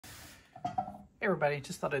Hey everybody,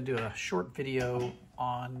 just thought I'd do a short video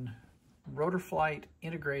on Rotorflight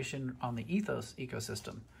integration on the Ethos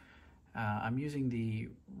ecosystem. I'm using the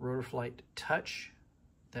Rotorflight Touch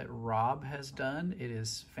that Rob has done. It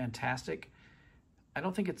is fantastic. I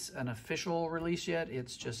don't think it's an official release yet.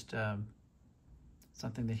 It's just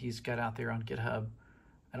something that he's got out there on GitHub.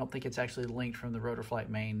 I don't think it's actually linked from the Rotorflight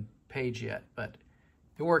main page yet, but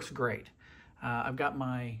it works great. I've got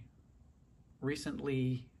my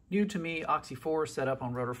recently new to me Oxy 4 set up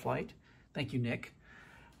on Rotorflight. Thank you, Nick.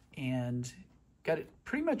 And got it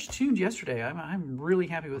pretty much tuned yesterday. I'm really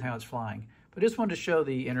happy with how it's flying. But I just wanted to show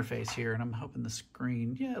the interface here, and I'm hoping the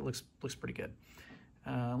screen, yeah, it looks pretty good.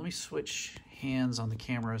 Let me switch hands on the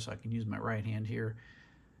camera so I can use my right hand here.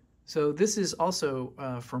 So this is also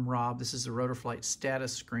from Rob. This is the Rotorflight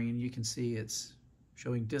status screen. You can see it's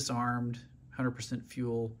showing disarmed, 100%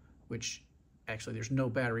 fuel, which actually there's no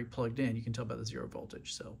battery plugged in. You can tell by the 0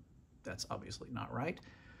 voltage, so that's obviously not right.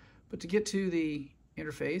 But to get to the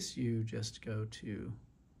interface, you just go to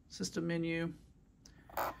System menu.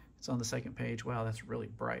 It's on the second page. Wow, that's really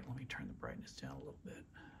bright. Let me turn the brightness down a little bit.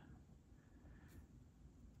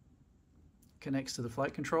 Connects to the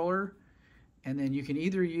flight controller, and then you can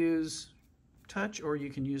either use touch or you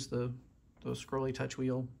can use the scrolly touch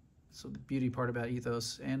wheel. So the beauty part about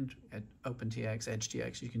Ethos and at OpenTX,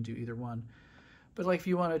 EdgeTX, you can do either one. But like if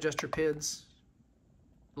you want to adjust your PIDs,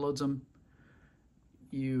 loads them,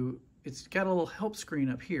 it's got a little help screen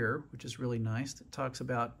up here, which is really nice. That talks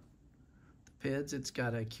about the PIDs. It's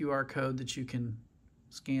got a QR code that you can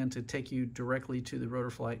scan to take you directly to the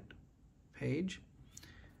Rotorflight page.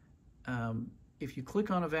 If you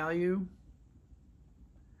click on a value,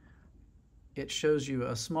 it shows you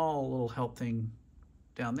a small little help thing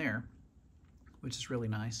down there, which is really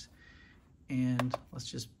nice. And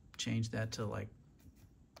let's just change that to, like,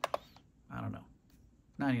 I don't know,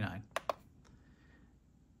 99.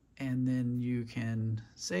 And then you can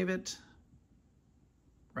save it,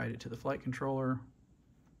 write it to the flight controller,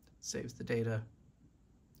 saves the data,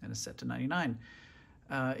 and it's set to 99.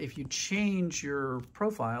 If you change your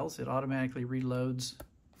profiles, it automatically reloads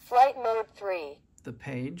Flight Mode 3. The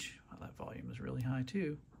page. Well, that volume is really high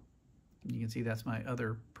too. And you can see that's my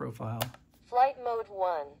other profile. Flight Mode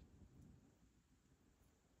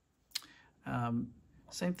 1.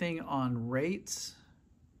 Same thing on rates.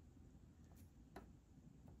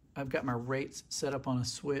 I've got my rates set up on a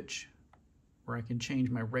switch where I can change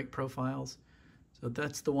my rate profiles. So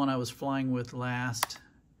that's the one I was flying with last.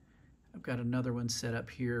 I've got another one set up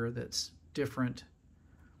here that's different.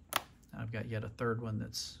 I've got yet a third one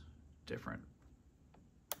that's different.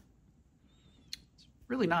 It's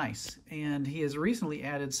really nice. And he has recently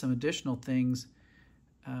added some additional things.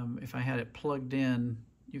 If I had it plugged in,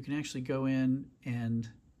 you can actually go in and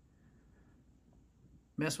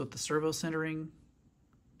mess with the servo centering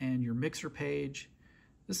and your mixer page.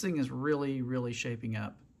 This thing is really, really shaping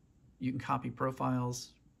up. You can copy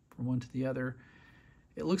profiles from one to the other.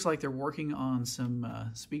 It looks like they're working on some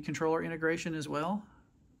speed controller integration as well.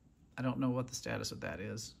 I don't know what the status of that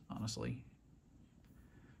is, honestly.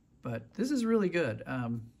 But this is really good. I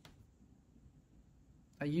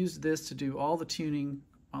used this to do all the tuning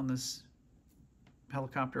on this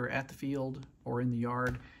helicopter at the field or in the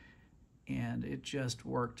yard, and it just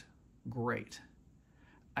worked great.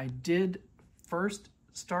 I did first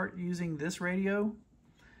start using this radio,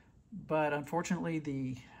 but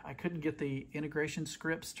unfortunately I couldn't get the integration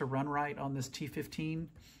scripts to run right on this T15.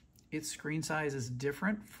 Its screen size is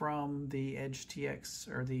different from the EdgeTX,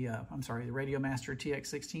 or the Radio Master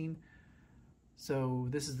TX16. So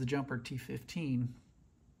this is the Jumper T15.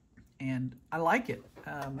 And I like it.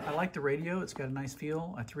 I like the radio. It's got a nice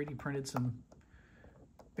feel. I 3D printed some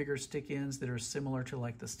bigger stick ends that are similar to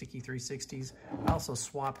like the sticky 360s. I also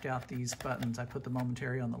swapped out these buttons. I put the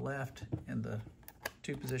momentary on the left and the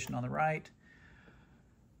 2 position on the right.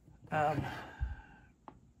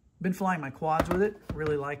 Been flying my quads with it.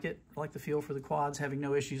 Really like it. I like the feel for the quads, having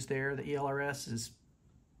no issues there. The ELRS is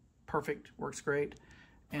perfect, works great.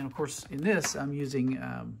 And of course in this I'm using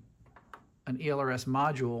an ELRS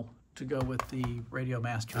module to go with the Radio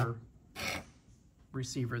Master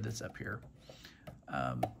receiver that's up here.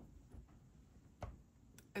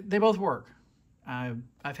 They both work. I've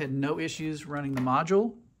had no issues running the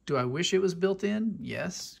module. Do I wish it was built in?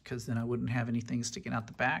 Yes, because then I wouldn't have anything sticking out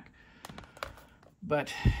the back.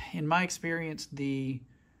 But in my experience, the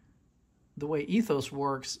way Ethos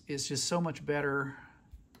works is just so much better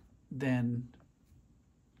than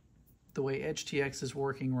the way EdgeTX is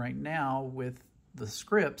working right now with the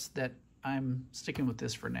scripts, that I'm sticking with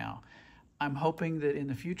this for now. I'm hoping that in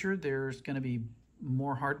the future there's going to be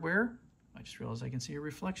more hardware I just realized I can see a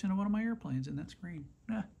reflection of one of my airplanes in that screen.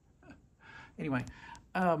 Anyway,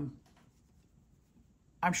 I'm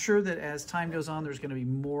sure that as time goes on, there's going to be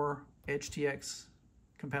more HTX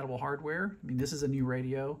compatible hardware. I mean, this is a new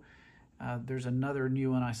radio. There's another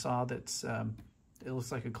new one I saw that's, it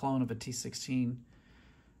looks like a clone of a T16.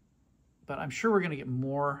 But I'm sure we're going to get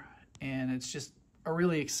more, and it's just a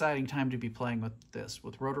really exciting time to be playing with this,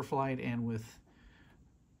 with Rotorflight and with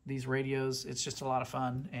these radios. It's just a lot of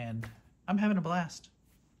fun, and I'm having a blast.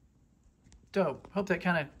 Dope. Hope that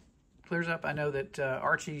kind of clears up. I know that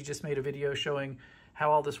Archie just made a video showing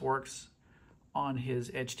how all this works on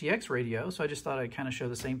his HTX radio, so I just thought I'd kind of show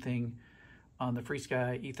the same thing on the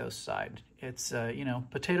FrSky Ethos side. It's, you know,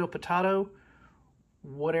 potato,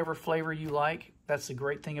 whatever flavor you like. That's the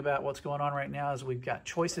great thing about what's going on right now is we've got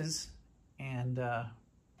choices, and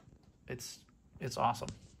it's awesome.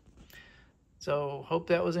 So hope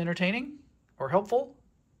that was entertaining or helpful,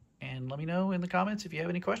 and let me know in the comments if you have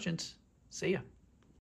any questions. See ya.